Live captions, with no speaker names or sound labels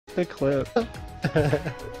the clip.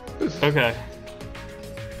 Okay.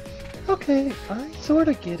 Okay, I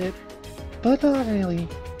sorta get it, but not really.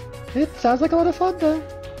 It sounds like a lot of fun though.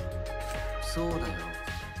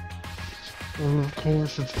 Well, of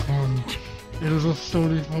course it's fun. It is a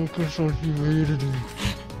study focused on humanity.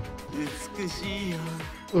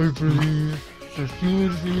 I believe that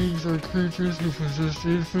human beings are creatures who possess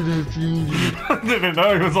infinite beauty. I didn't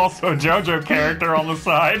know he was also a JoJo character on the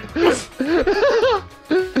side.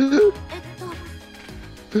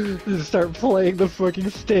 Just start playing the fucking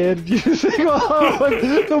stand music. Oh,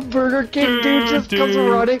 and the Burger King dude just comes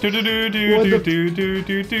running.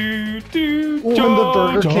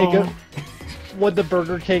 When the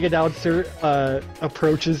Burger King announcer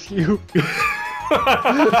approaches you.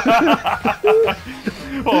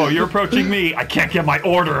 Oh, you're approaching me. I can't get my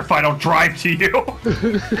order if I don't drive to you.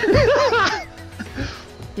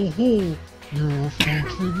 You're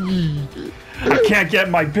approaching me. I can't get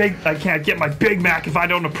my Big Mac if I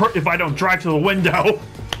don't drive to the window.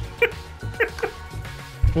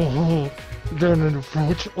 Oh, then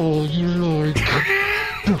approach all you like.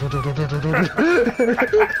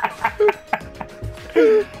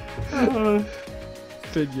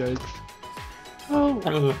 Big yikes. Oh,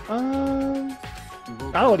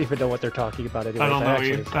 I don't even know what they're talking about anyway. I don't know.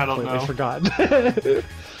 I don't know. Forgotten.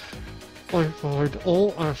 I find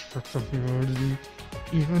all aspects of humanity,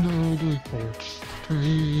 even the ugly parts, to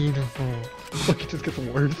be beautiful. Look, it just gets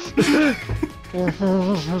worse.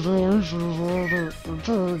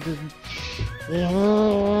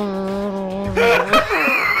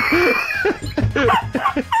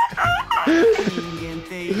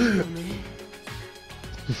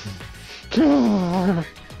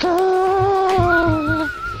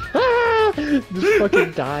 Just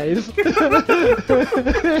fucking dies.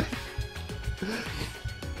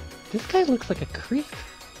 This guy looks like a creep.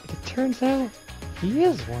 It turns out he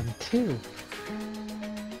is one too.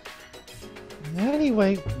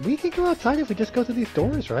 Anyway, we can go outside if we just go through these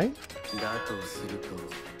doors, right?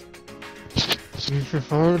 You should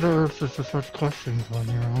find the answers to such questions on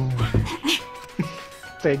your own.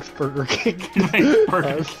 Thanks, Burger King. Thanks,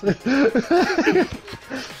 Burger King.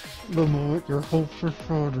 The moment your hopes are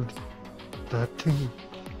shattered, that too.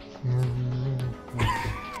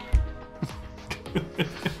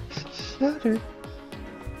 Shattered?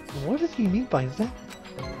 What does he mean by that?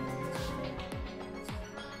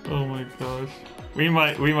 Oh my gosh. We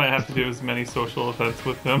might have to do as many social events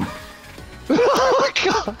with him. Oh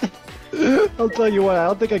god! I'll tell you what, I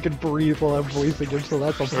don't think I can breathe while I'm voicing him, so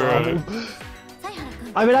that's a problem. Right.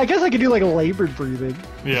 I mean, I guess I could do like labored breathing.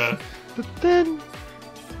 Yeah. But then...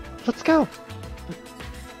 Let's go!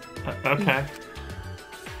 Okay.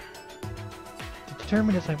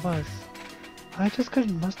 Determined as I was, I just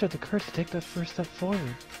couldn't muster the courage to take that first step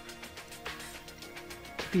forward.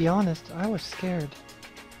 To be honest, I was scared.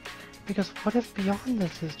 Because what if beyond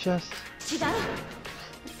this is just...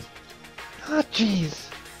 Ah,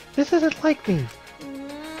 jeez! This isn't like me!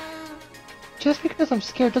 Just because I'm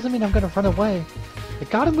scared doesn't mean I'm gonna run away. I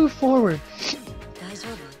gotta move forward.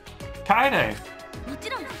 Kaede!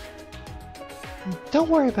 Don't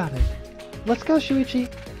worry about it. Let's go, Shuichi.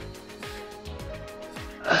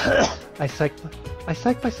 I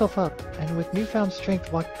psyched myself up, and with newfound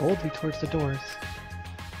strength walked boldly towards the doors.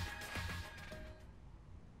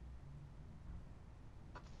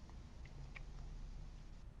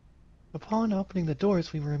 Upon opening the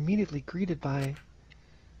doors, we were immediately greeted by...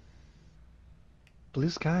 blue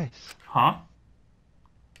skies. Huh?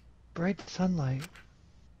 Bright sunlight.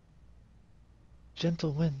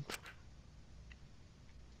 Gentle wind.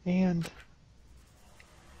 And...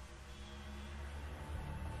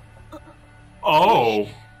 Oh!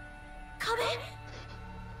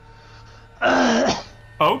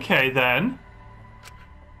 Okay then.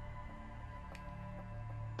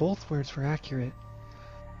 both words were accurate.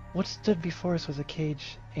 What stood before us was a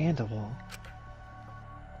cage and a wall.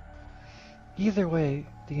 Either way,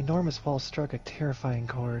 the enormous wall struck a terrifying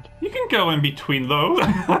chord. You can go in between those.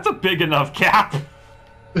 That's a big enough gap.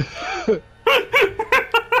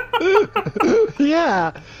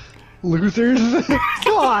 Yeah! Losers!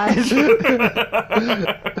 God!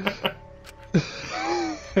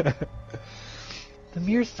 The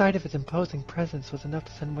mere sight of its imposing presence was enough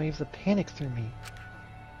to send waves of panic through me.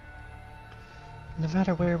 No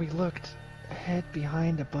matter where we looked, ahead,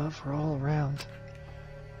 behind, above, or all around,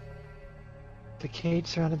 the cage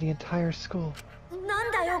surrounded the entire school. な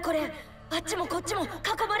んだよこれ。あっちもこっちも囲ま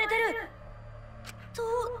れてる。ど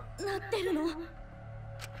うなってるの？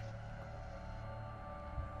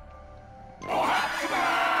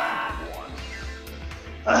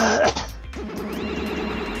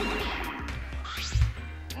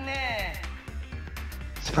 ね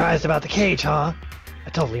Surprised about the cage, huh? I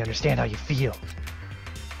totally understand how you feel.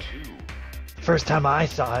 First time I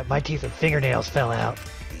saw it, my teeth and fingernails fell out.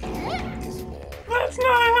 That's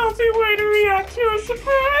not a healthy way to react to a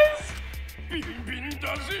surprise!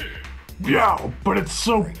 Yeah, but it's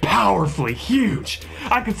so powerfully huge.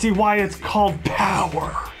 I can see why it's called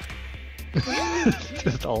power.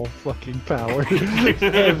 Just all fucking power.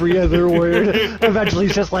 Every other word. Eventually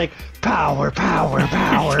it's just like, power, power,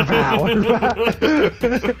 power, power,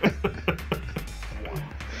 power.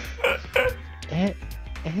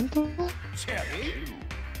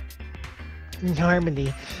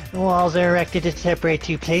 Normally, walls are erected to separate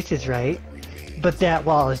two places, right? But that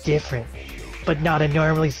wall is different. But not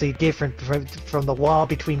enormously different from the wall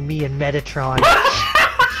between me and Metatron.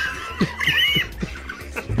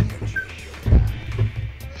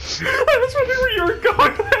 I was wondering where you were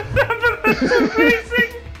going with that, but that's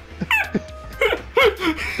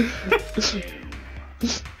amazing!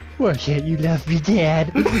 Why can't you love me,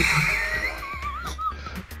 Dad?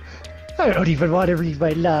 I don't even want to read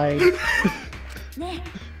my lines.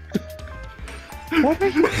 What are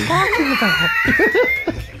you talking about?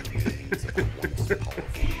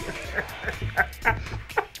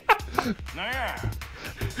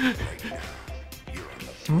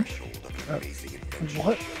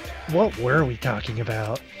 What were we talking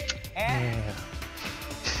about? Yeah.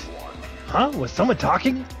 Huh? Was someone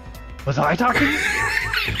talking? Was I talking?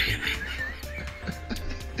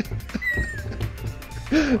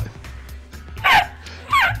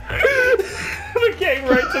 The game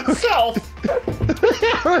writes itself!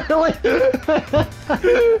 Really?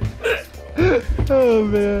 Oh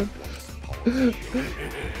man.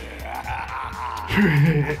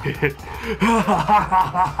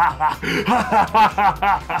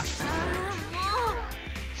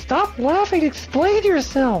 Stop laughing, explain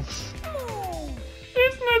yourselves!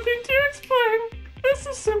 There's nothing to explain. This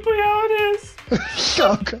is simply how it is.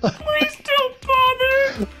 Oh god. Please don't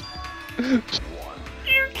bother.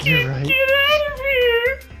 You can't You're right. get out of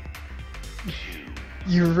here.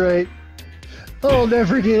 You're right. I'll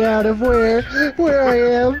never get out of where I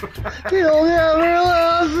am. You'll never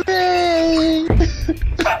love me!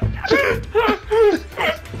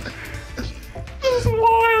 This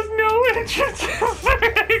wall has no entrance or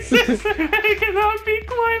exits and it cannot be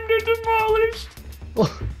climbed or demolished.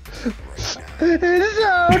 It's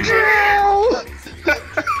so true!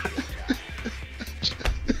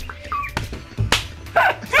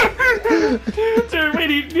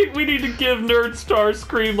 Dude, we need to give Nerd Star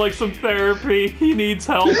Scream like some therapy. He needs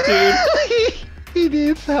help, dude. He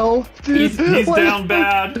needs help, dude. He's down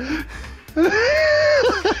bad.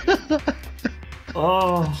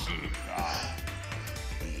 Oh.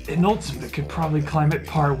 An ultimate could probably climb it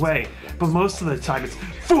part way, but most of the time it's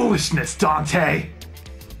foolishness, Dante.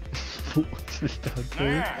 Foolishness,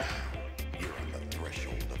 Dante.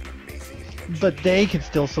 But they can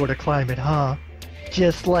still sort of climb it, huh?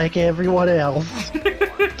 Just like everyone else.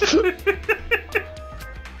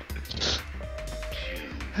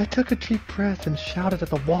 I took a deep breath and shouted at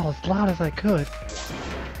the wall as loud as I could.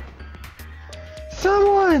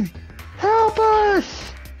 Someone! Help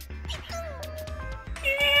us!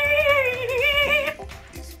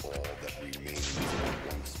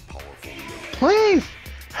 Please!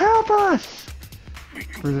 Help us!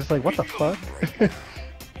 We're just like, what the fuck?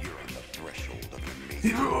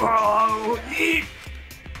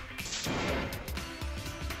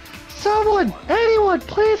 Someone! Anyone!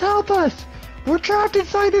 Please help us! We're trapped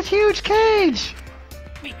inside this huge cage!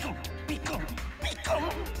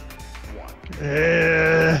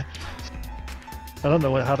 I don't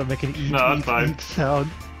know how to make an eat, No, eat, fine. eat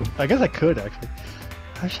sound. I guess I could, actually.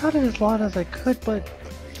 I shouted as loud as I could, but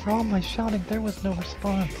for all my shouting, there was no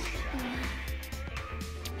response.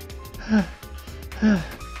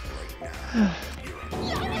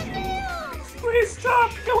 Please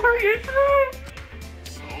stop! You'll hurt your throat!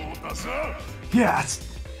 Yeah,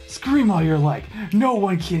 scream all you're like. No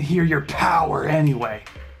one can hear your power anyway.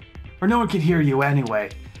 Or no one can hear you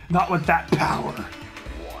anyway. Not with that power.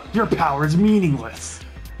 Your power is meaningless.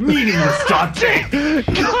 Meaningless, Dante!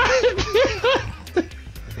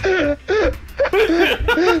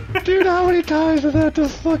 Dude, how many times has that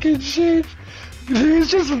just fucking change? Dude,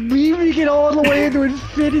 it's just weaving it all the way into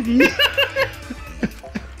infinity.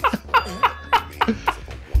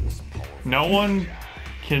 No one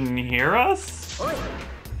can hear us?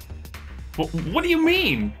 What do you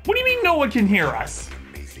mean? What do you mean no one can hear us?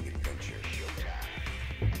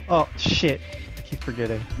 Oh, shit. I keep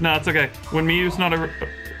forgetting. No, it's okay. When Miyu's not a...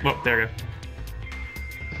 Oh, there we go.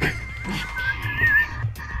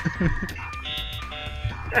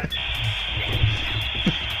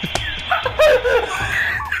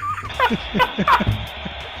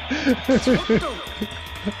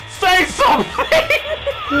 Say something!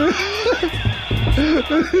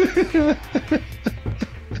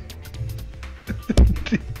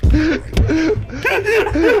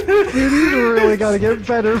 Dude, he's really gotta get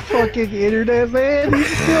better fucking internet, man.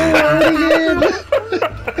 He's still learning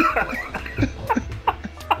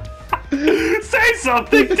it. Say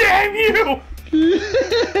something, damn you!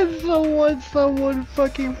 Someone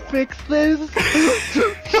fucking fix this.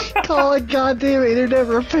 Call a goddamn internet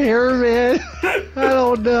repair, man. I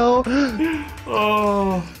don't know.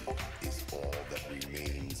 Oh.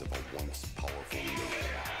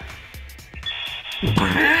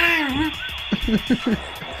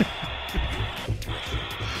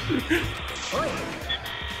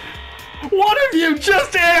 One of you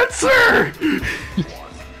just answer!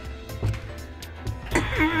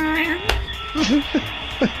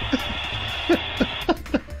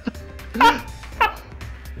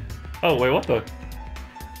 Oh, wait, what the?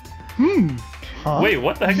 Huh? Wait,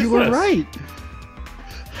 what the heck is You were this? right.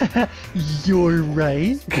 You're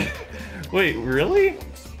right. Wait, really?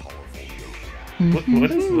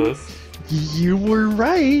 What is this? You were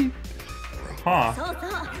right. Huh.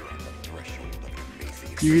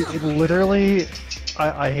 You literally,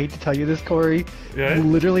 I hate to tell you this, Corey. Yeah?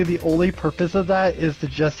 Literally, the only purpose of that is to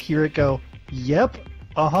just hear it go, yep,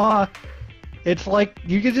 uh-huh. It's like,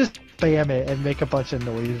 you could just spam it and make a bunch of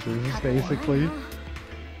noises, basically.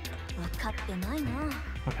 分かってないな。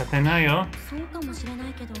分かってないよ。そうかもしれな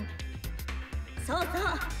いけど。そうそう。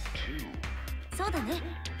そうだね。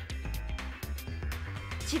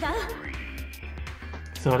違う。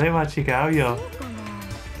それは違うよ。そうか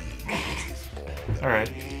な。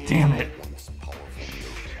Alright. Damn it.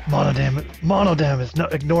 Monodam is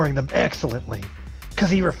not ignoring them excellently, because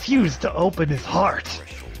he refused to open his heart.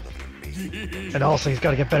 And also, he's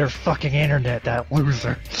got to get better fucking internet, that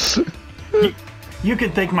loser. You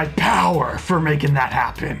can thank my power for making that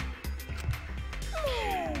happen.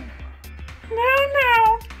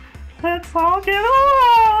 No. Let's all get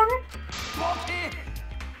along.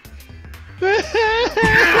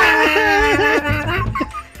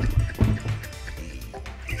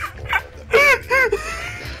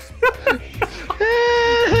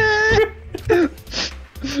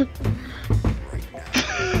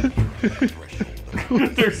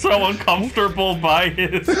 They're so uncomfortable by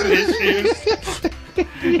his issues.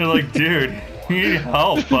 They're like, dude, you need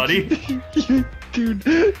help, buddy. Dude,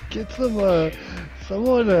 get some,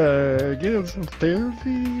 someone, get him some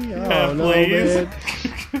therapy? I don't know, please.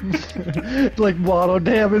 man. Like,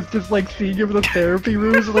 Monodam is just, like, seeing him in the therapy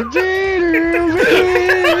rooms, like,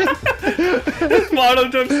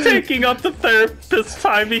 Monodam's taking up the therapist's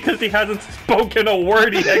time because he hasn't spoken a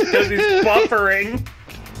word yet because he's buffering.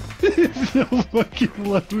 It's so fucking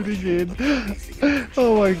loading in.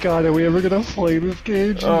 Oh my god, are we ever gonna play this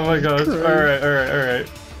game? Oh my gosh. Jesus Christ. Alright.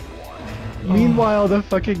 Meanwhile, the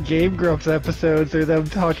fucking Game Grumps episodes are them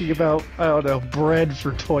talking about, I don't know, bread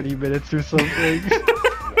for 20 minutes or something.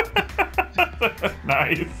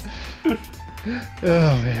 Nice.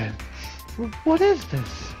 Oh man. What is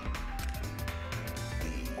this?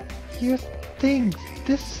 Your things,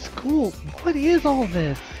 this school, what is all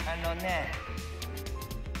this?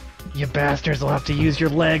 You bastards will have to use your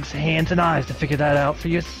legs, hands, and eyes to figure that out for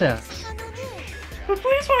yourselves. But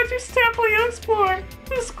please won't you step while you explore?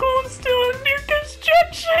 The school is still under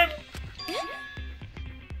construction!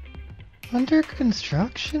 Under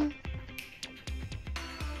construction?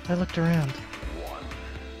 I looked around.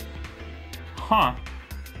 Huh.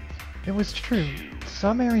 It was true.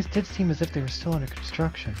 Some areas did seem as if they were still under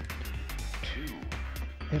construction.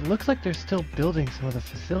 It looks like they're still building some of the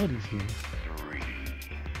facilities here.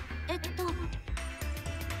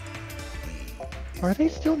 Are they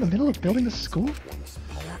still in the middle of building a school?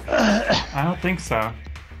 I don't think so.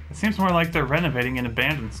 It seems more like they're renovating an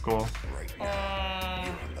abandoned school.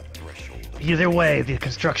 Either way, the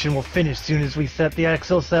construction will finish soon as we set the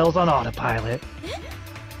exocells on autopilot.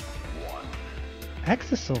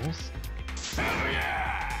 Exocells?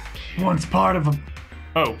 Once part of a...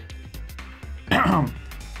 Oh.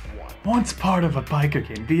 Once part of a biker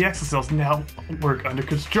game, the exocells now work under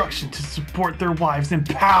construction to support their wives in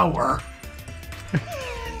power. Do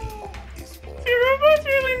robots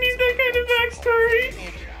really need that kind of backstory?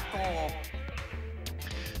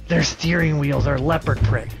 Their steering wheels are leopard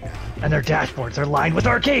print, and their dashboards are lined with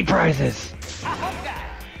arcade prizes!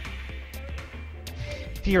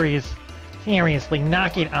 Seriously,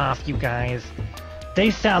 knock it off, you guys.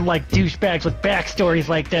 They sound like douchebags with backstories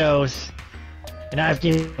like those. And I've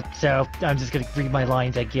given up, so I'm just gonna read my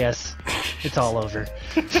lines, I guess. It's all over.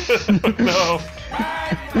 No.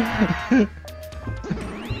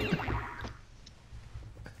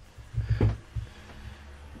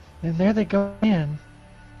 And there they go in.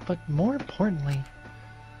 But more importantly,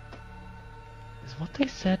 is what they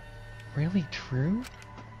said really true?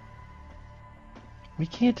 We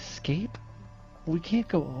can't escape? We can't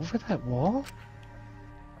go over that wall?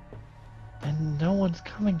 And no one's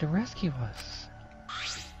coming to rescue us.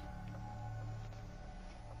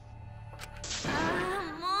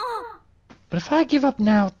 But if I give up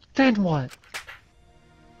now, then what?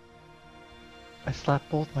 I slapped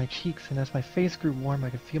both my cheeks, and as my face grew warm, I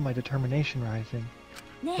could feel my determination rising.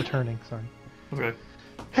 Returning, sorry. Okay.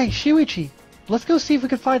 Hey, Shuichi! Let's go see if we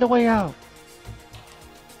can find a way out!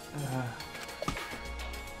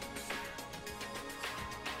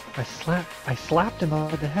 I slapped him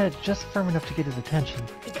on the head just firm enough to get his attention.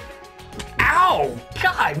 Ow!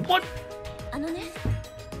 God, what?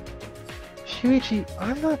 Shuichi,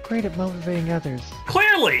 I'm not great at motivating others.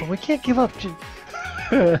 Clearly! But we can't give up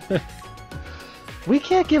we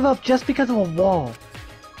can't give up just because of a wall.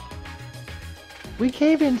 We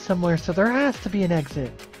came in somewhere, so there has to be an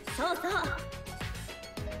exit.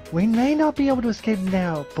 We may not be able to escape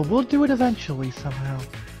now, but we'll do it eventually somehow.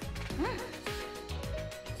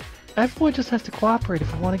 Everyone just has to cooperate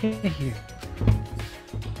if we want to get here.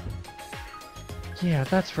 Yeah,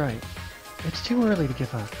 that's right. It's too early to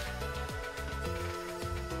give up.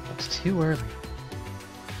 It's too early.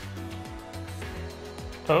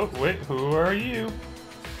 Oh, wait, who are you?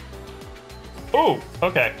 Oh,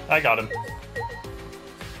 okay, I got him.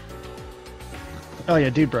 Oh yeah,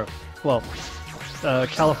 dude bro. Well,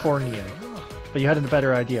 California. But you had a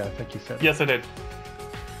better idea, I think you said. Yes, I did.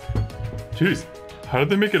 Jeez, how did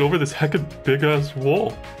they make it over this heckin' big-ass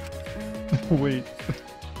wall? Wait.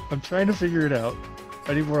 I'm trying to figure it out.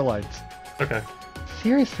 I need more lights. Okay.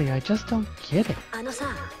 Seriously, I just don't get it. I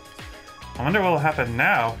wonder what'll happen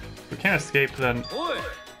now. If we can't escape, then...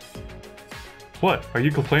 What? Are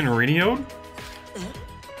you complaining, Renio?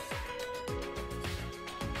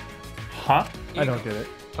 Huh? I don't get it.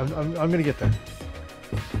 I'm gonna get there.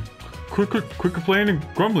 Quit complaining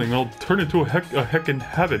and grumbling. I'll turn into a heckin'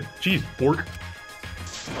 habit. Jeez, Bork.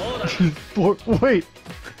 Wait.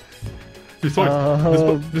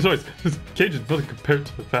 Besides, this cage is nothing compared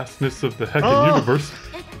to the vastness of the heckin' universe.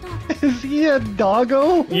 Is he a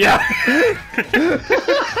doggo? Yeah.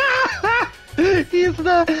 He's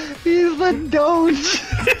the Doge.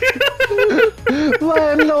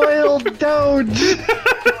 My loyal Doge.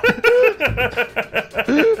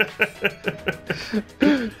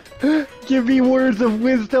 Give me words of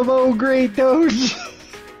wisdom, oh great Doge.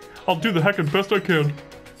 I'll do the heckin' best I can.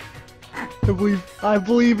 I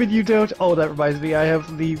believe in you, Doge. Oh, that reminds me, I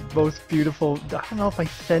have the most beautiful... I don't know if I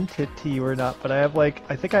sent it to you or not, but I have I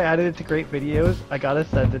think I added it to great videos. I gotta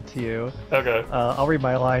send it to you. Okay. I'll read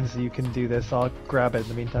my lines so you can do this. I'll grab it in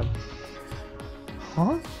the meantime.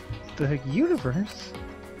 Huh? The universe?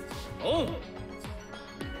 Oh,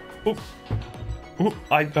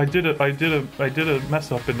 I did a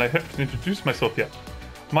mess up and I haven't introduced myself yet.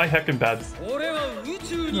 My heckin' bads.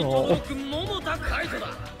 No.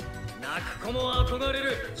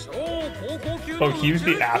 Oh, he was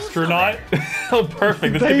the astronaut? Oh,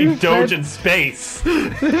 perfect. This could be Doge in space.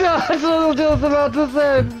 That's what I was just about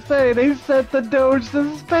to say. They sent the Doge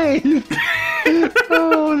to space.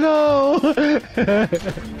 Oh no.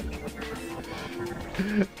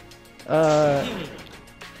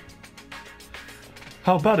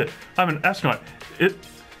 How about it? I'm an astronaut. Wait,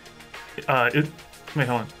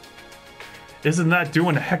 hold on. Isn't that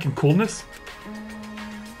doing a heckin' coolness?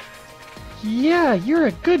 Yeah, you're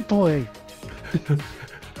a good boy.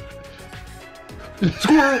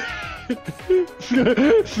 Squirrel!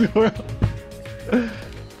 Squirrel.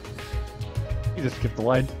 You just skipped the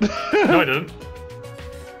line. No, I didn't.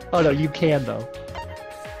 Oh no, you can though.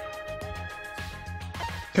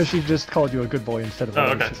 Because she just called you a good boy instead of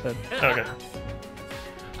what she said. Okay.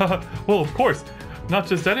 Well, of course. Not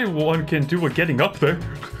just anyone can do a getting up there.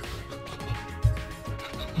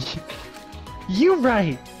 You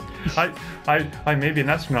right. I may be an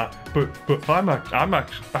astronaut, but I'm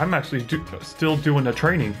actually still doing the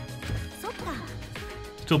training.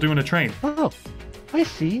 Still doing a train. Oh, I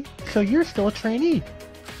see. So you're still a trainee.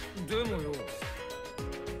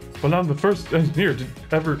 But I'm the first engineer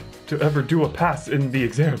to ever do a pass in the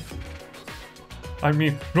exam. I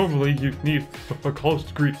mean, normally you need a college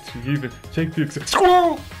degree to even take the exam.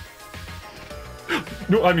 Squirrel!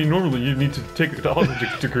 No, I mean normally you need to take a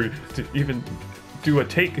college degree to even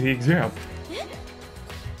take the exam.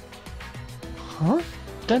 Huh?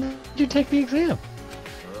 Then did you take the exam?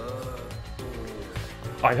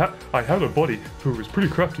 I had a buddy who was pretty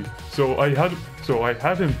crafty, so I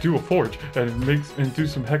had him do a forge and do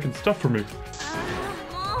some heckin' stuff for me.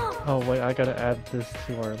 Oh wait, I gotta add this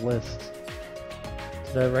to our list.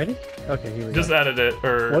 Is that ready? Okay, here we Just go. added it,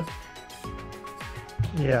 or... What?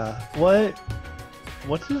 Yeah.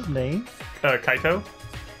 What's his name? Kaito?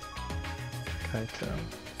 Kaito.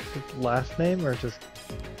 His last name or just...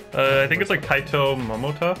 I think it's like Kaito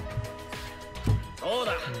Momota.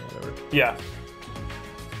 whatever. Yeah.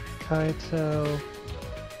 Kaito.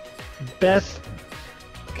 Best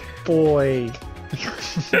boy.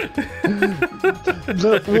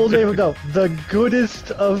 We'll name him no. The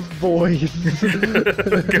goodest of boys.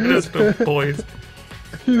 The goodest of boys.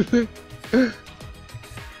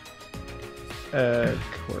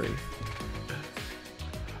 Corey.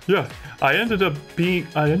 Yeah, I ended up being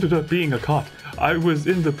a cop. I was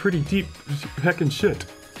in the pretty deep heckin' shit.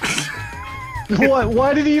 What?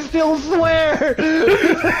 Why did he still swear? He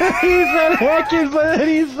said heckin', but then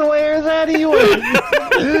he swears anyway.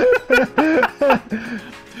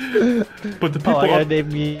 But the people Oh, I gotta up, name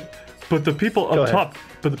me. but the people Go up ahead. top,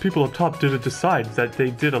 but the people up top didn't decide that they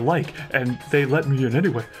did alike, and they let me in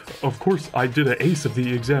anyway. Of course, I did an ace of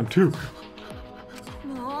the exam too.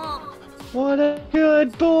 What a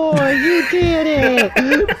good boy! You did it!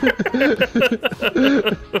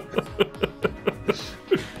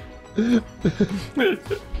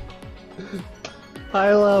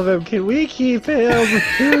 I love him. Can we keep him?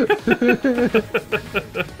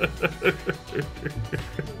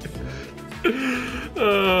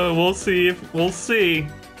 We'll see. We'll see.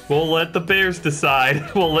 We'll let the bears decide.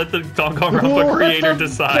 We'll let the Danganronpa creator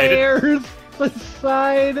decide. Bears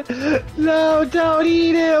decide. No, don't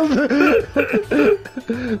eat him.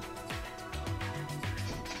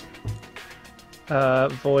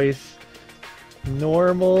 Voice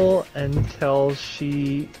normal until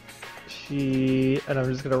she, and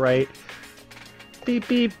I'm just gonna write beep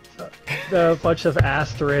beep, a bunch of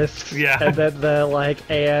asterisks, Yeah. and then the like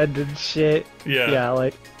and shit. Yeah.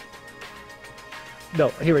 Like. No,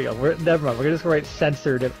 here we go. Never mind. We're just gonna write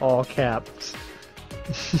censored in all caps.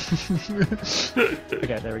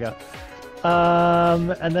 Okay, there we go.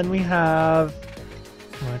 And then we have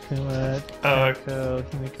Kimiko.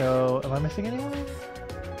 Am I missing anyone?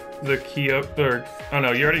 The Kyo, or oh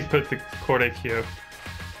no, you already put the Kore Kyo.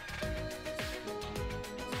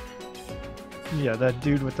 Yeah, that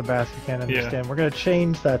dude with the mask you can't understand. Yeah. We're gonna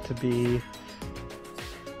change that to be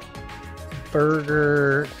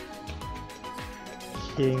Burger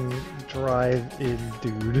King Drive-In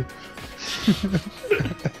Dude.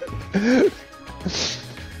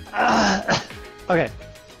 Okay,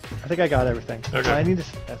 I think I got everything. Okay. I need to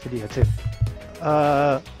see that video too.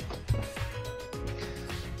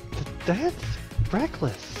 That's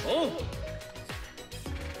reckless.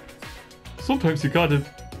 Sometimes you gotta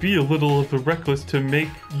be a little of a reckless to make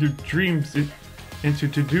your dreams into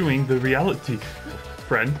doing the reality,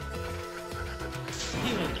 friend.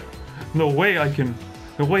 No way I can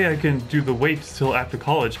do the wait till after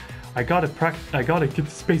college. I gotta get the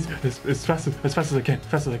space as fast as I can,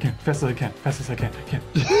 fast as I can.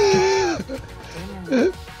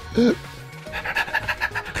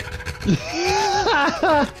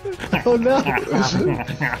 Oh no!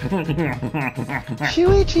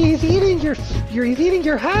 Shuichi, he's eating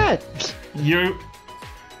your hat. You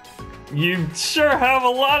sure have a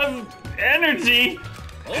lot of energy.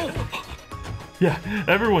 Yeah,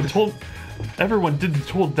 everyone did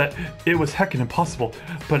told that it was heckin' impossible,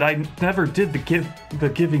 but I never did the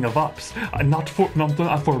giving of ups. Not for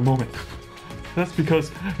a moment. That's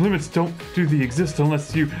because limits don't exist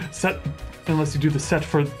unless you do the set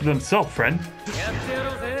for themselves, friend.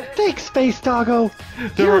 Thanks, Space Doggo.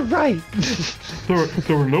 You're right. There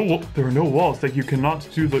are no walls that you cannot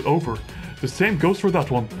do the over. The same goes for that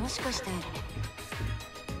one.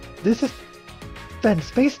 This has been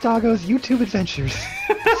Space Doggo's YouTube adventures.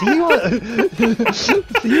 See you on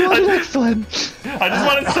the next one. I just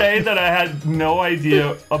want to say that I had no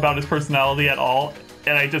idea about his personality at all,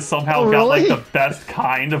 and I just somehow got like really? the best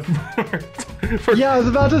kind of. Yeah, I was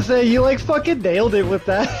about to say, you like fucking nailed it with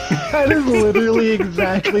that. That is literally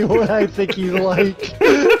exactly what I think he's like.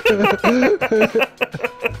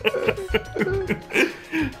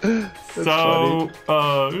 So,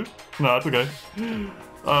 no, it's okay.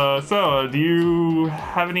 So, do you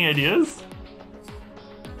have any ideas?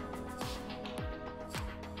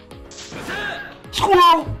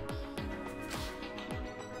 Squirrel!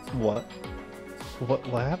 What?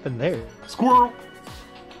 What happened there? Squirrel!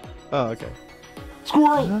 Oh, okay.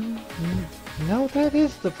 Squirrel! No, that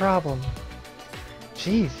is the problem.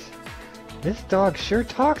 Jeez. This dog sure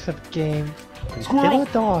talks a game. He's still Squirrel! a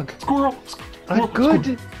dog. Squirrel! A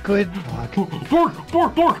good dog. Bork! Bork!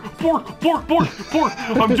 Bork! Bork! Bork! Bork! Bork!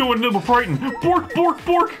 I'm doing a little frightened. Bork! Bork!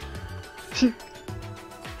 Bork!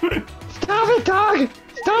 Stop it, dog!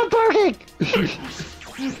 Stop barking!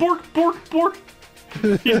 Bork, bork, bork.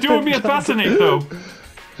 He's doing me a fascinate though.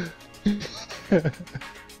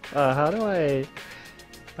 How do I...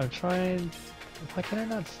 I'm trying... Why can I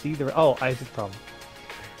not see the... Oh, I see the problem.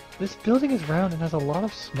 This building is round and has a lot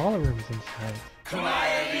of smaller rooms inside.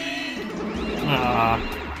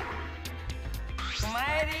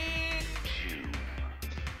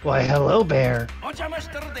 Why, hello, bear.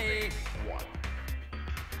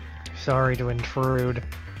 Sorry to intrude.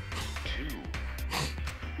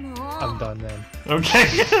 I'm done then. Okay.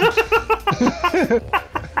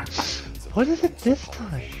 What is it this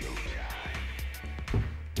time?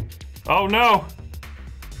 Oh no!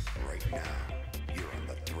 Right now, you're on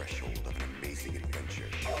the threshold of an amazing adventure.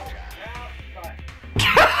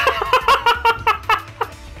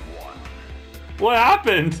 What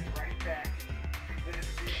happened?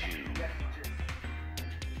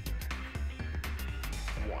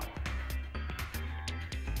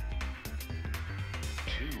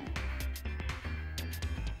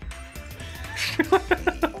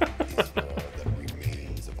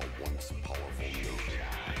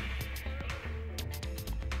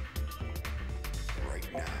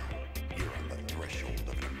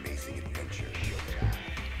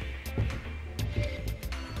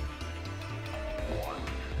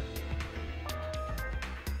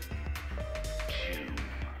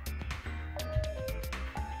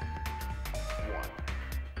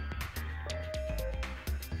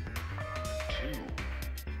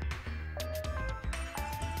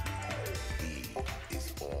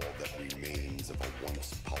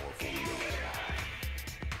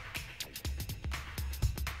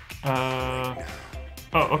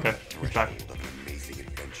 Oh, okay. He's back.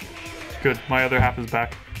 Good. My other half is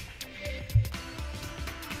back.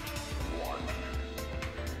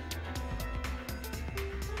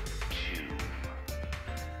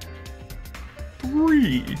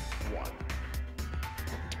 Three.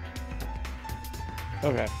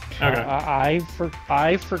 Okay. Okay.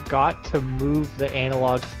 I forgot to move the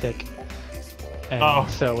analog stick, and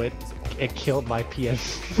so it killed my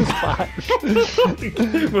PS5.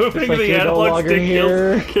 Moving like the analog stick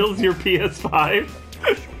here. kills your PS5.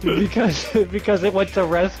 because it went to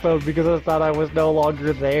rest mode because I thought I was no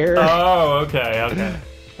longer there. Oh, okay, okay.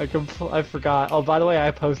 I forgot. Oh, by the way,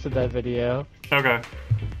 I posted that video. Okay.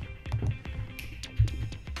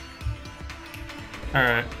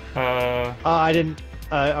 Alright, I didn't...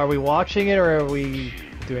 are we watching it, or are we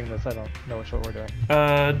doing this? I don't know which one we're doing.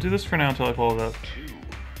 do this for now until I pull it up.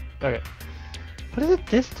 Okay. What is it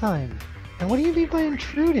this time? And what do you mean by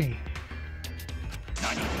intruding?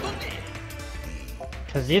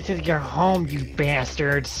 Cause this is your home, you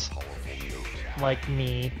bastards. Like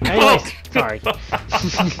me. Anyways, sorry.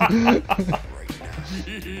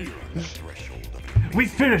 We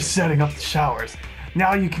finished setting up the showers.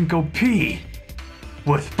 Now you can go pee.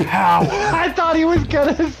 With power. I thought he was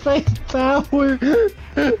gonna say power.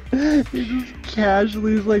 He just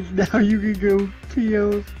casually is like, now you can go pee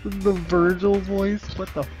with the Virgil voice.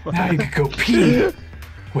 What the fuck? Now you can go pee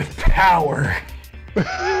with power. You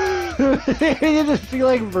just see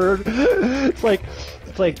like it's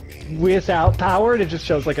like without power, and it just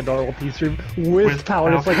shows like a normal pee stream. With power,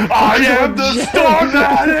 and it's like I am the storm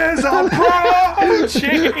that is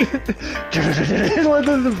approaching. And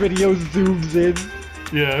then the video zooms in.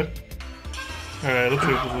 Yeah. Alright, let's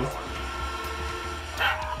see what this is.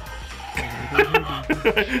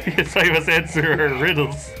 I guess I must answer her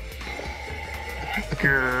riddles.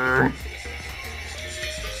 Grr.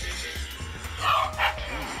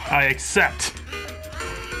 I accept.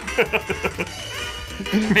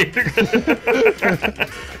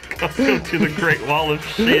 Let's go to the Great Wall of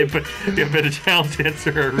Shame, but you have been a challenge to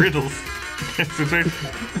answer her riddles. Answers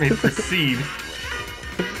may proceed.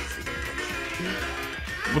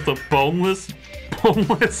 With a boneless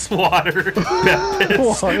water,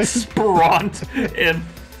 Beppis, Spront, and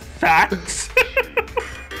facts.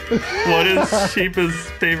 What is Sheepa's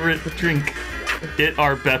favorite drink? It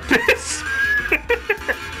are Beppis.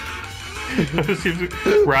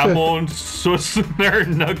 Ramon, Sussner,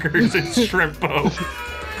 Nuggers, and Shrimpo.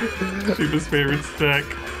 Sheepa's favorite snack.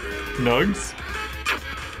 Nugs?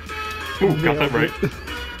 Ooh, got that right.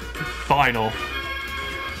 Final.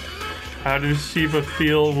 How does Shiva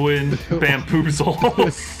feel when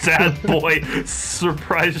bamboozle? Sad boy,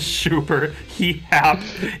 surprise Schubert, he half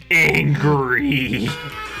angry.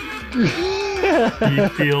 You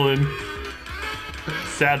feeling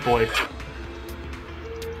sad boy?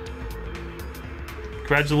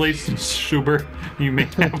 Congratulations, Schubert. You may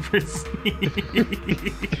have received.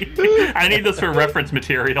 I need this for reference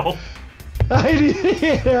material.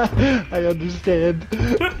 Yeah, I understand.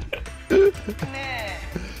 Is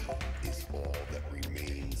all that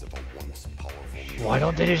remains of a once powerful Why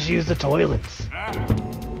don't they just use the toilets?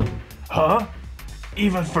 Huh?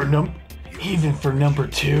 Even for number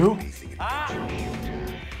 2?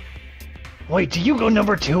 Wait, do you go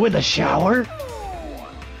number 2 in the shower?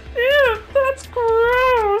 Ew, that's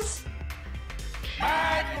gross.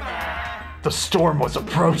 The storm was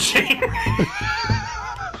approaching.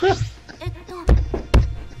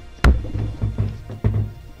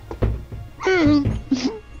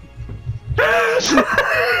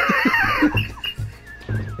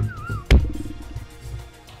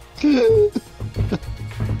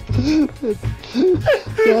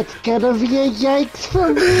 'That's gonna be a yikes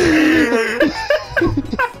for me!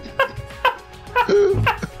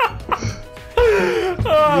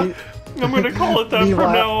 I'm gonna call it that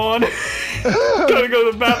from now on. Gotta go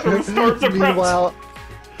to the bathroom and start the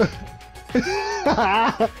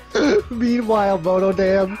Meanwhile,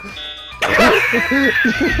 Monodam.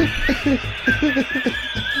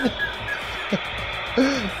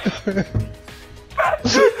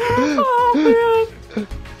 Oh man.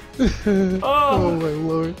 Oh my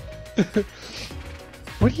lord.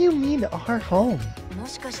 What do you mean, our home? も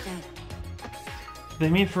しかして They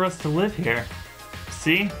mean for us to live here.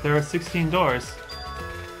 See, there are 16 doors.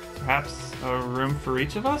 Perhaps a room for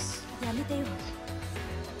each of us? やめてよ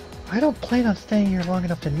I don't plan on staying here long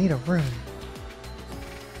enough to need a room.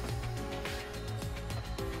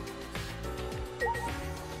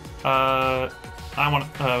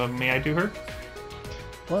 May I do her?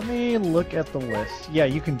 Let me look at the list. Yeah,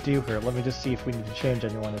 you can do her. Let me just see if we need to change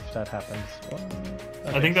anyone if that happens.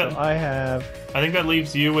 Okay, I think that so I have I think that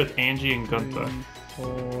leaves you with Angie and Gunther. 3,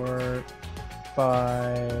 4,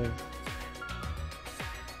 5,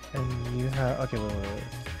 and you have. Okay, wait.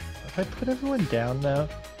 If I put everyone down now,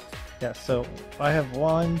 yeah. So I have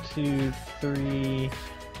 1, 2, 3,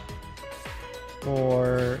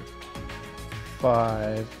 4,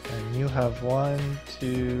 5, and you have 1,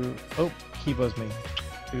 2. Oh, Kibo's me.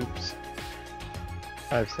 Oops.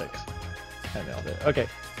 I have 6. I nailed it. Okay,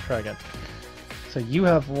 try again. So you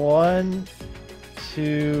have 1,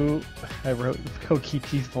 2. I wrote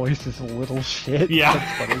Kokichi's voice is a little shit. Yeah.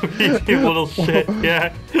 That's funny. Little shit,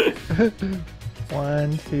 yeah.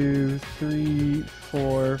 1, 2, 3,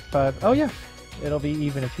 4, 5. Oh yeah, it'll be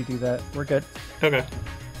even if you do that. We're good. Okay.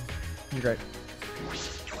 You're great.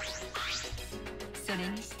 それ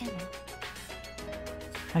にしても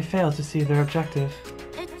I failed to see their objective.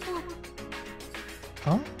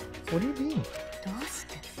 Huh? What do you mean? どうし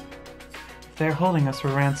て They're holding us for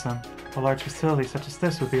ransom. A large facility such as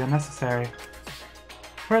this would be unnecessary.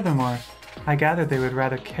 Furthermore, I gathered they would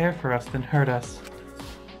rather care for us than hurt us.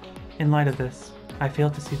 In light of this, I fail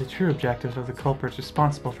to see the true objective of the culprits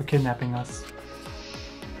responsible for kidnapping us.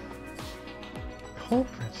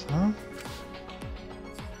 Culprits, huh?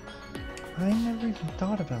 I never even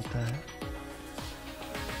thought about that.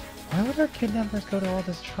 Why would our kidnappers go to all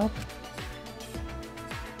this trouble?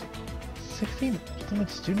 16 ultimate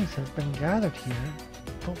students have been gathered here,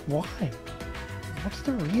 but why? What's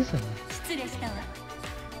the reason? 失礼したわ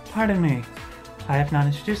Pardon me. I have not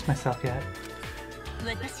introduced myself yet.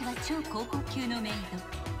 私は超高校級のメイ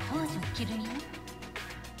ド東條キルニよ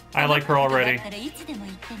I like her already. だったらいつでも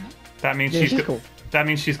言ってね That means Yeah, she's she's cool. That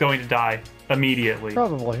means she's going to die immediately.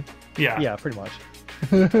 Probably. Yeah. Yeah, pretty much.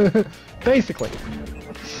 Basically.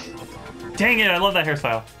 Dang it! I love that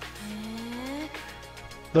hairstyle.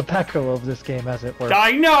 The Pekko of this game, as it were.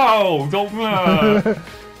 I know. Don't.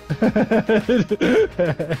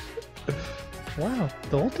 Wow,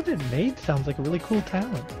 the ultimate maid sounds like a really cool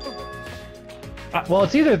talent. Uh, Well,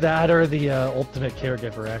 it's either that or the ultimate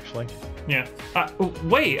caregiver, actually. Yeah.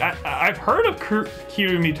 Wait. I've heard of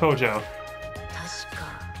Kirumi Tojo. 確か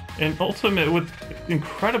An ultimate with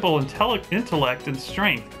incredible intellect and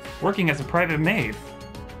strength, working as a private maid.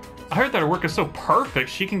 I heard that her work is so perfect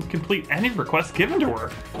she can complete any request given to her.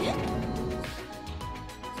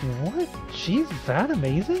 What? She's that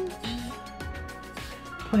amazing?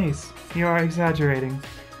 Please, you are exaggerating.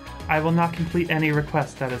 I will not complete any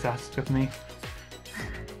request that is asked of me.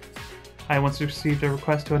 I once received a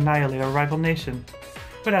request to annihilate a rival nation,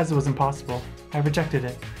 but as it was impossible, I rejected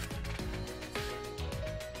it.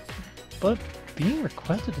 But being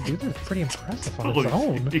requested to do this is pretty impressive on its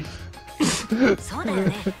own. そうだよ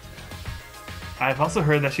ね I've also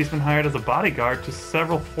heard that she's been hired as a bodyguard to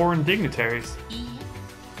several foreign dignitaries. いい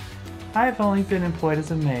え I've only been employed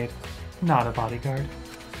as a maid, not a bodyguard.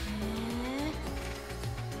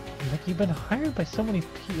 Like, you've been hired by so many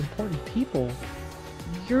important people.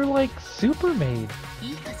 You're like super maid.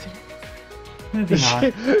 いいかしら Moving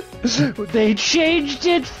on. They changed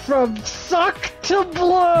it from suck to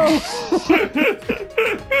blow!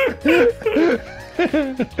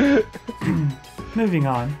 Moving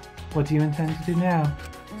on. What do you intend to do now?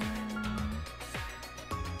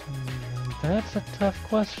 That's a tough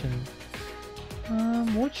question.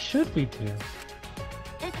 What should we do?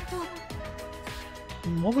 えっと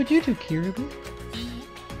What would you do, Kirby?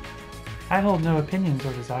 I hold no opinions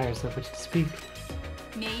or desires of which to speak.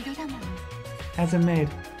 メイドだもん As a maid,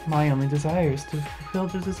 my only desire is to fulfill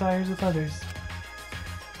the desires of others.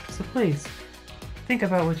 So please, think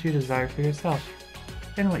about what you desire for yourself,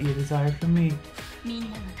 and what you desire from me. みんな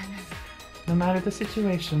のため No matter the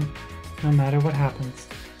situation, no matter what happens,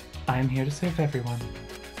 I am here to serve everyone.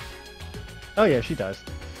 Oh yeah, she does.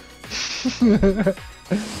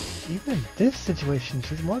 Even in this situation,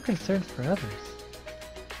 she's more concerned for others.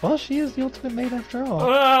 Well, she is the ultimate maid after all.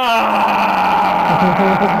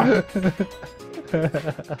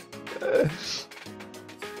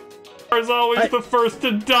 Is always the first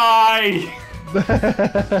to die!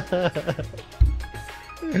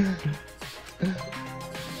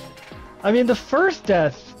 I mean, the first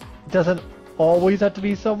death doesn't always have to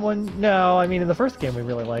be someone. No, I mean, in the first game we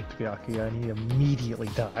really liked Byakuya and he immediately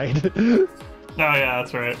died. Oh yeah,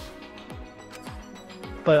 that's right.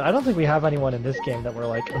 But I don't think we have anyone in this game that we're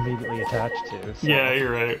like immediately attached to. So Yeah,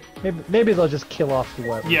 you're right. maybe they'll just kill off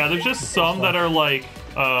whoever. Yeah, there's just some that are like,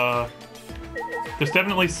 there's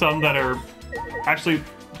definitely some that are, actually,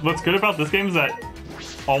 what's good about this game is that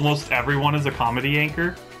almost everyone is a comedy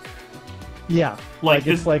anchor. Yeah. Like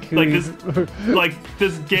it's this, like who like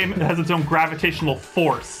this game has its own gravitational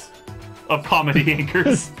force of comedy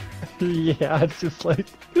anchors. Yeah, it's just like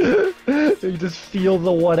you just feel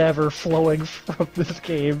the whatever flowing from this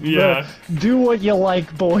game. Yeah. Do what you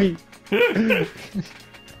like, boy. There's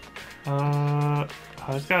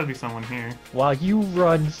gotta be someone here. Wow, you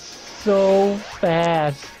run so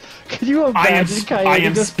fast. Can you imagine I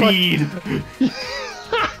am speed.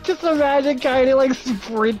 Just imagine Kaede like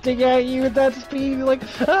sprinting at you at that speed, like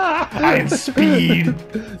ah! I am speed.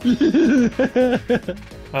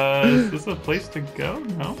 Is this a place to go?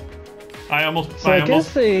 No. I almost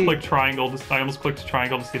clicked triangle. I almost clicked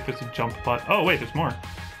triangle to see if there's a jump button. Oh wait, there's more.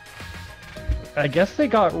 I guess they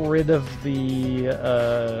got rid of the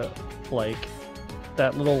like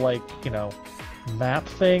that little like map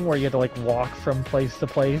thing where you had to like walk from place to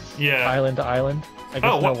place, island to island. I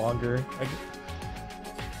guess no longer.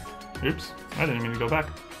 Oops, I didn't mean to go back.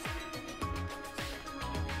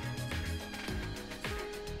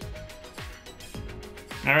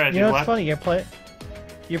 All right, you know it's funny.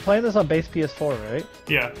 You're playing this on base PS4, right?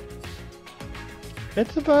 Yeah.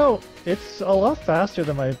 It's a lot faster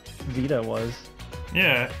than my Vita was.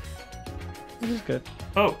 Yeah. Which is good.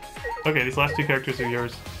 Oh, okay. These last two characters are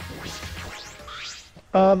yours.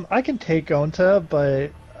 I can take Gonta,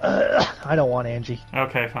 but I don't want Angie.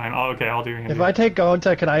 Okay, fine. I'll do Angie. If I take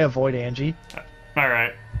Gonta, can I avoid Angie? All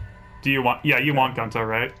right. Do you want? Yeah, you want Gonta,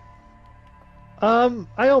 right?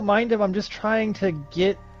 I don't mind him. I'm just trying to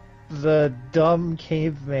get the dumb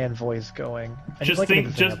caveman voice going. Just think,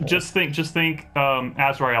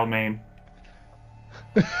 Azrael main.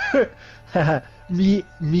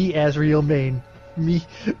 me Azrael main.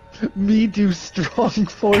 Me do strong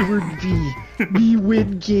forward B. Me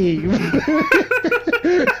win game.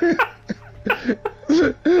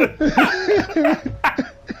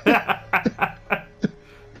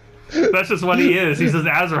 That's just what he is. He's just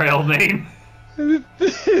Azrael main.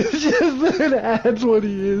 It's just that adds what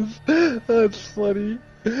he is. That's funny.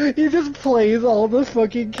 He just plays all the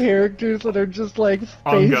fucking characters that are just like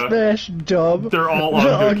face mash dumb. They're all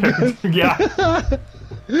unga characters. Yeah.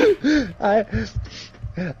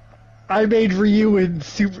 I made Ryu in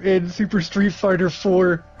Super Street Fighter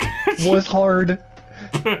 4 was hard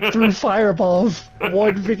through fireballs.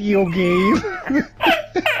 One video game.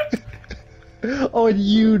 Oh, and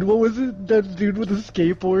Yoon, what was it? That dude with the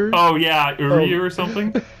skateboard? Oh yeah, Uryu or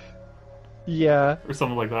something? Yeah. Or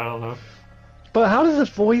something like that, I don't know. But how does the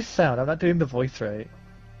voice sound? I'm not doing the voice right.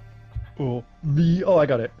 Oh, me. Oh, I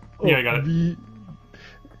got it. Oh, yeah, I got it.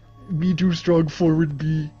 Me do strong forward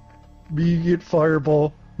B. Me hit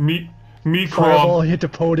fireball. Me fireball Crom. hit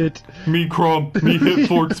opponent. Me Crom. Me hit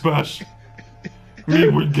forward smash. Me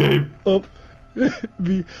win game. Up.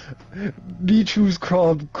 Me choose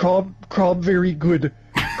Crom very good.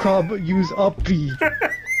 Crom use up B.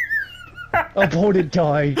 Opponent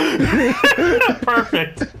die.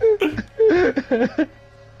 Perfect.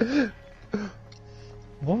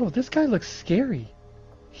 Whoa, this guy looks scary.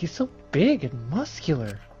 He's so big and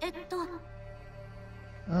muscular.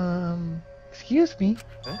 Excuse me.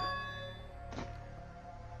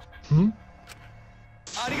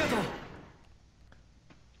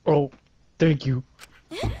 Oh, thank you.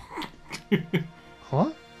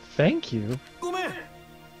 Huh? Thank you?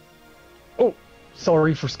 Oh,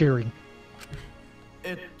 sorry for scaring.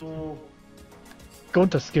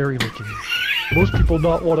 Gonta's scary looking. Most people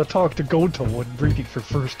not want to talk to Gonta when reading for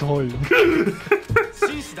first time.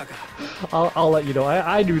 I'll let you know.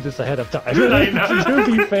 I knew this ahead of time. To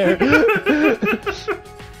be fair.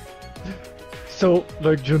 So,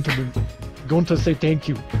 like, gentlemen, Gonta say thank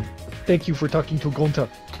you. Thank you for talking to Gonta.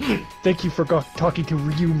 Thank you for talking to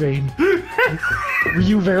Ryu main.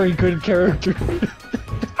 Ryu, very good character.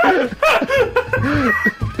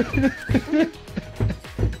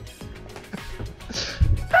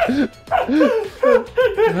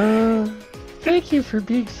 Thank you for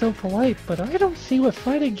being so polite, but I don't see what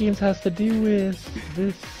fighting games has to do with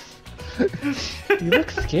this. You look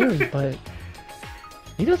scary, but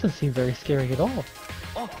he doesn't seem very scary at all.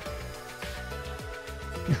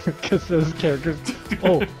 Because those characters...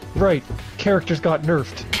 Oh, right. Characters got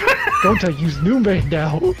nerfed. Don't I use new maid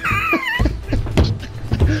now? Don't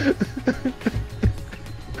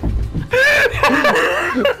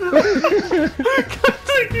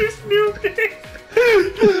use new maid!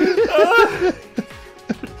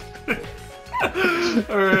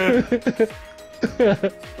 Alright.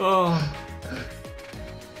 Oh.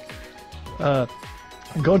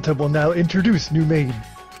 Gonta will now introduce new maid.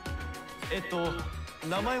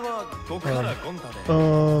 名前は極原ゴンタで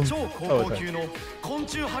超高校級の昆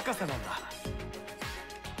虫博士なんだ。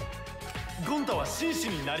ゴンタは紳士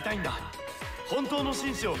になりたいんだ。本当の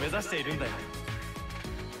紳士を目指しているんだよ。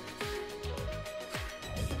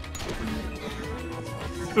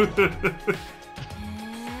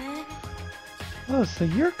Oh, so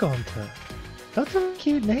you're Gonta. That's a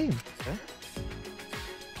cute name.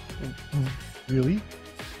 Really?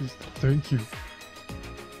 Thank you.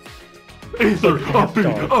 Aether, uppy,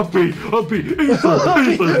 uppy, uppy, Aether,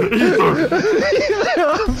 Aether,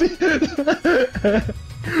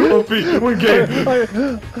 Uppy, win game.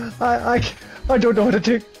 I don't know how to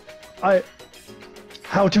take.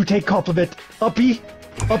 How to take compliment. Uppy,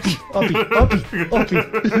 uppy, uppy, uppy, uppy.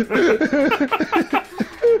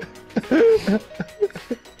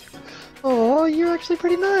 Oh, you're actually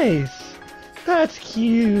pretty nice. That's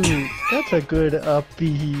cute. That's a good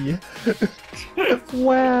uppy.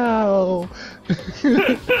 Wow.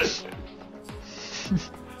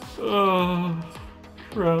 Oh,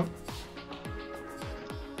 crap.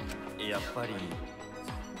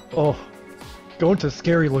 Oh, Gonta's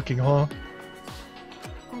scary looking, huh?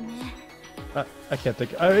 I can't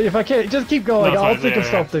think. If I can't, just keep going. No, I'll think of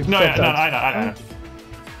something. No, I know.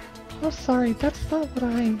 I'm sorry, that's not what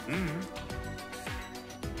I...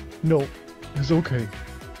 No, it's okay.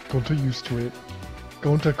 Gonta used to it.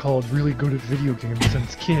 Gonta called really good at video games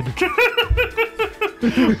since kid.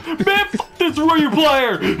 Man, fuck this Ryu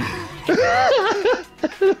player!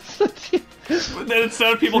 Then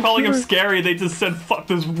instead of people calling him scary, they just said, fuck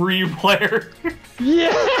this Ryu player.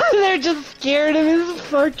 Yeah, they're just scared of his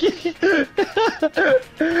fucking...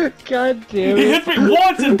 God damn it. He hit me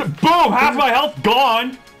once and boom, half my health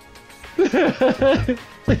gone!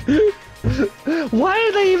 Why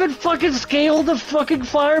did they even fucking scale the fucking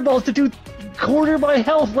fireballs to do quarter my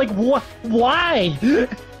health? Like, what? Why?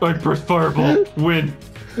 I press fireball, win.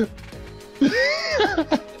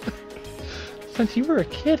 Since you were a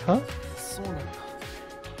kid, huh?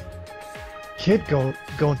 Kid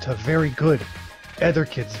Gonta very good. Other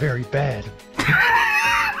kids very bad.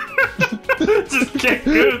 Just get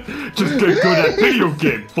good at video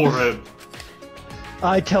game for him.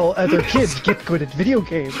 I tell other kids get good at video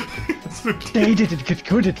games. They didn't get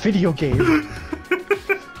good at video games.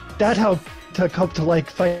 That's how to come to like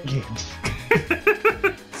fighting games.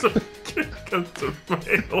 So kid comes to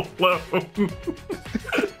play alone.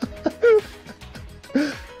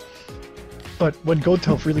 But when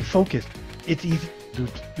Gonta's really focused, it's easy to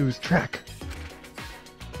lose track.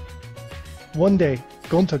 One day,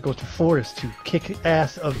 Gonta goes to forest to kick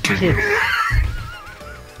ass of kids.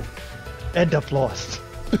 End up lost.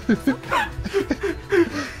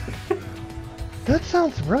 That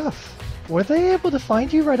sounds rough. Were they able to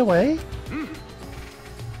find you right away?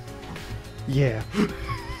 Yeah.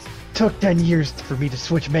 Took 10 years for me to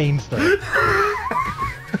switch mains though.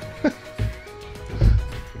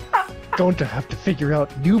 Going to have to figure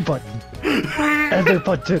out new button. Other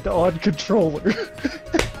button on controller.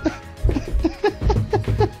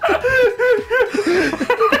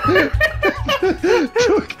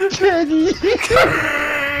 Took 10 years.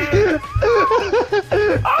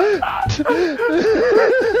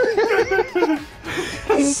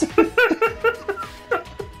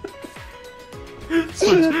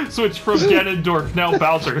 Switch from Ganondorf, now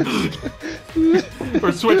Bowser.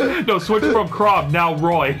 Or switch from Crom, now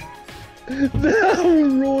Roy. Now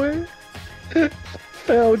Roy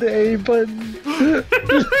found A button.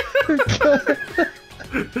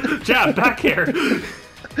 Jab, back here.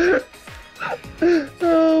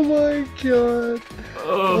 Oh my god.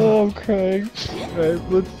 Oh, I'm crying. Alright,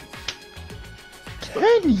 let's...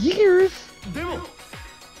 10 years? でも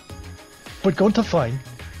But Gonta fine.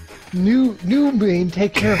 New main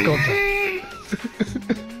take care of Gonta.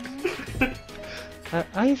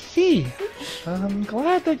 I see. I'm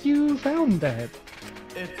glad that you found that.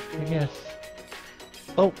 I guess.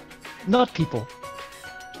 Oh, not people.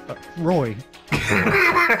 Roy.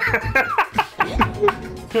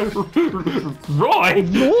 Roy?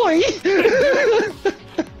 Roy?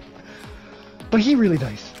 But he really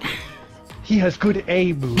nice. He has good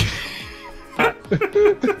A moves.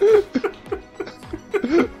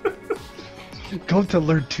 Gonta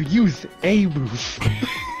learned to use A moves.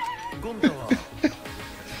 ゴンタは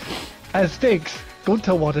As thanks,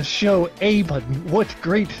 Gonta want to show A button what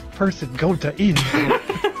great person Gonta is.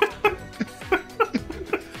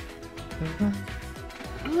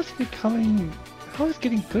 How is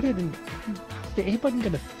getting good at how's the A button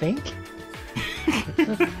gonna think?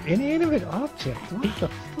 It's an inanimate object, what the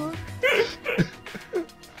fuck?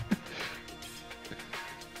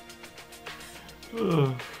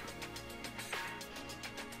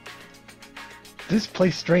 This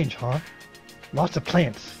place strange, huh? Lots of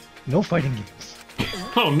plants, no fighting games.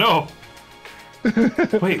 Oh no!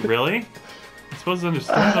 Wait, really? I suppose it's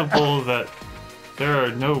understandable that there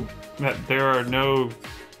are no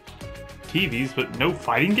TVs, but no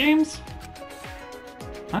fighting games?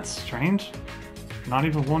 That's strange. Not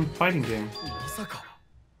even one fighting game. まさか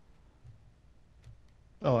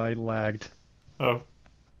Oh, I lagged. Oh,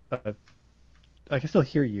 I can still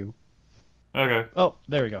hear you. okay. Oh,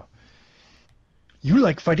 there we go. You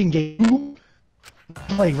like fighting game?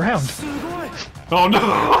 Play round. すごい Oh no!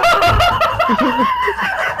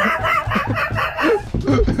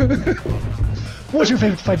 What's your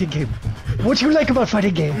favorite fighting game? What do you like about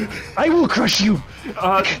fighting game? I will crush you.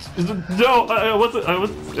 No, I wasn't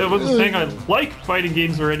saying I like fighting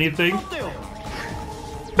games or anything. 待ってよ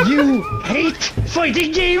You hate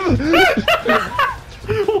fighting game.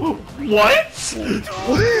 What?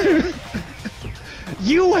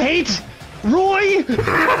 You hate Roy.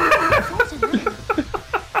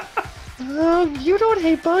 You don't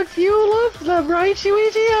hate bugs. You love them, right,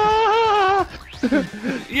 Shuichi? Ah!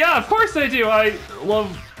 Yeah, of course I do. I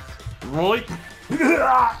love Roy.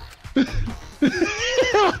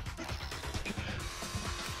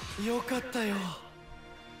よかったよ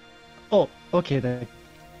Oh, okay then.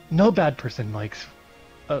 No bad person likes.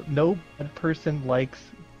 No bad person likes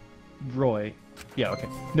Roy. Yeah, okay.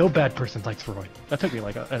 No bad person likes Roy. That took me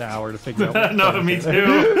like an hour to figure out. What No, me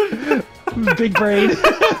too. Big brain.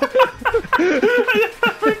 I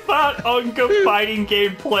never thought unga fighting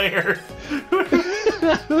game player.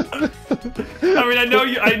 I mean, I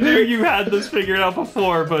knew you had this figured out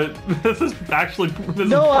before, but this is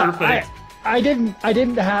perfect. I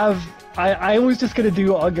didn't have. I was just gonna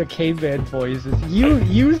do unga caveman voices.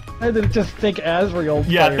 You said to just think Asriel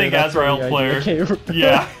player. Yeah, think That's Asriel where the player. idea came from.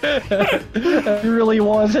 Yeah. I really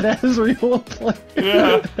was an Asriel player.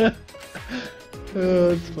 Yeah. Oh,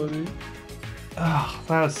 that's funny. Oh,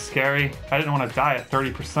 that was scary. I didn't want to die at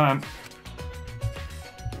 30%.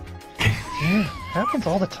 Yeah, happens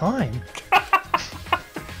all the time.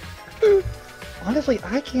 Honestly,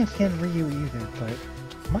 I can't stand Ryu either, but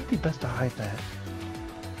it might be best to hide that.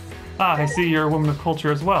 Ah, I see you're a woman of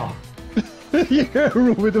culture as well. You're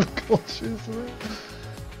a woman of culture.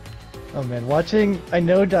 Oh man, watching. I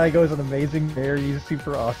know Daigo's an amazing bear. He's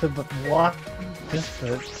super awesome, but what? Just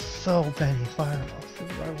so many fireballs.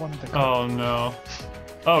 I wanted to. Oh no.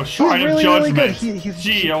 Oh, Shrine of really Judgment. good.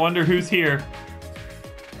 Gee, I wonder who's here.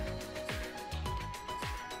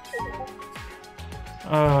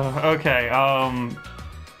 Okay.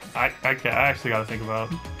 I actually gotta think about.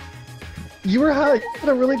 You had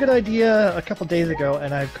a really good idea a couple days ago,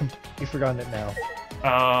 and I've completely forgotten it now.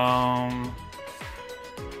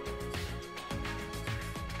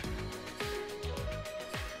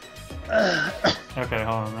 Okay,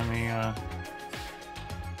 hold on. Let me.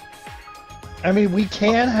 I mean, we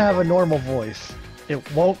can have a normal voice. It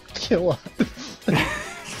won't kill us.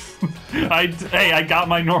 Hey, I got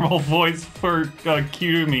my normal voice for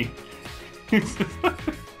Kirumi.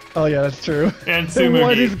 Oh yeah, that's true. And Tsumugi.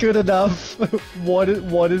 What is good enough? What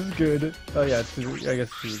is good? Oh yeah, I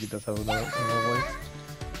guess Tsumugi does have a normal voice.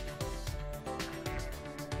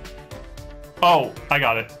 Oh, I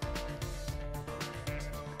got it.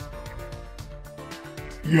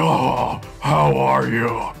 Yo, how are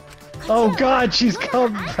you? Oh god, she's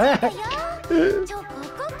come back!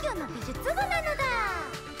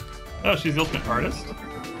 Oh, she's the ultimate artist?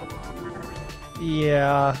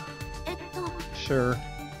 Yeah, sure.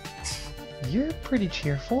 You're pretty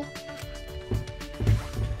cheerful.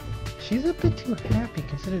 She's a bit too happy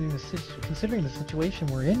considering the situation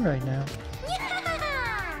we're in right now.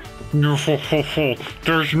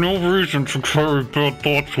 There's no reason to carry bad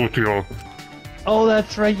thoughts with you. Oh,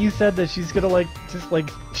 that's right. You said that she's gonna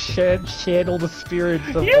channel the spirits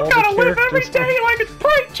of You all the gotta live characters. every day like it's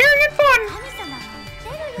bright, cheery, and fun!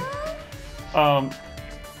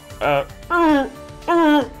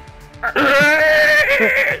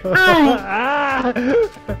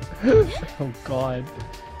 Oh god.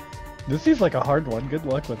 This seems like a hard one. Good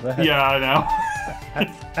luck with that. Yeah, I know.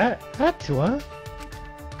 Atua?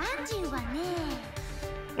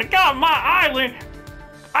 I got my island!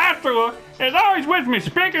 Atua is always with me,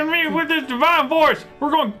 speaking to me with his divine voice! We're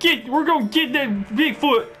gonna get that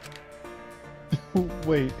Bigfoot!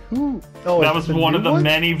 Wait, who? Oh, That was one of the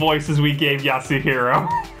many voices we gave Yasuhiro.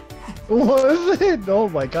 Was it? Oh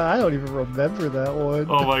my god, I don't even remember that one.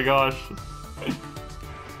 Oh my gosh.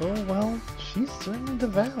 Oh well, she's certainly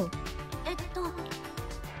devout.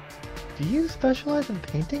 Do you specialize in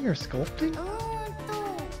painting or sculpting?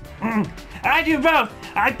 I do both!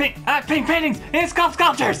 I paint paintings and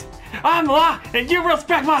sculptures! I'm law and you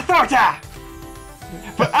respect my authority!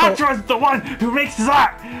 But Atua is the one who makes his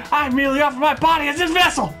art! I merely offer my body as his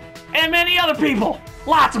vessel! And many other people!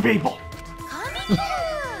 Lots of people!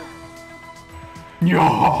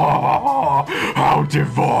 How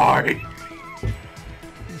divine!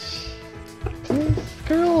 This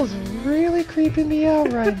girl's really creeping me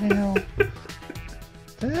out right now.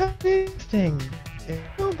 That's interesting. If you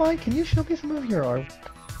don't mind, can you show me some of your art?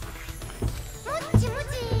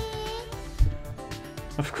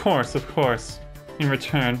 Of course. In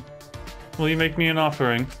return, will you make me an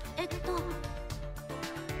offering?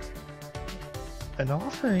 An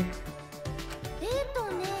offering?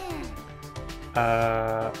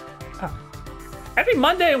 Every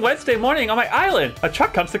Monday and Wednesday morning on my island, a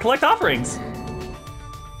truck comes to collect offerings.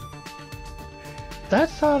 That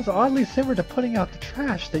sounds oddly similar to putting out the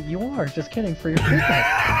trash that you are. Just kidding, for your picnic.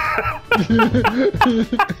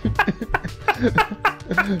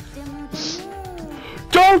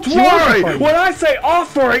 Don't worry! When I say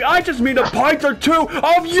offering, I just mean a pint or two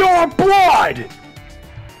of your blood!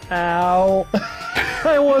 Ow.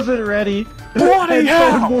 I wasn't ready. Bloody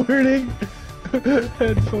hell! Warning.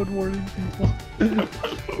 Headphone warning, people.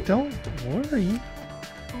 Don't worry.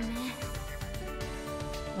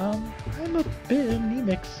 I'm a bit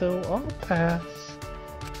anemic, so I'll pass.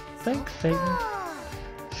 Thanks, Satan.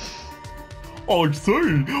 I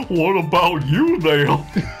see. What about you, Neil?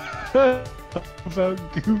 About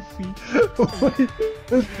Goofy.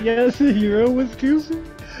 Yes, the hero was Goofy?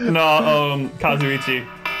 No, Kazuichi.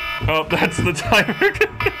 Oh, that's the timer.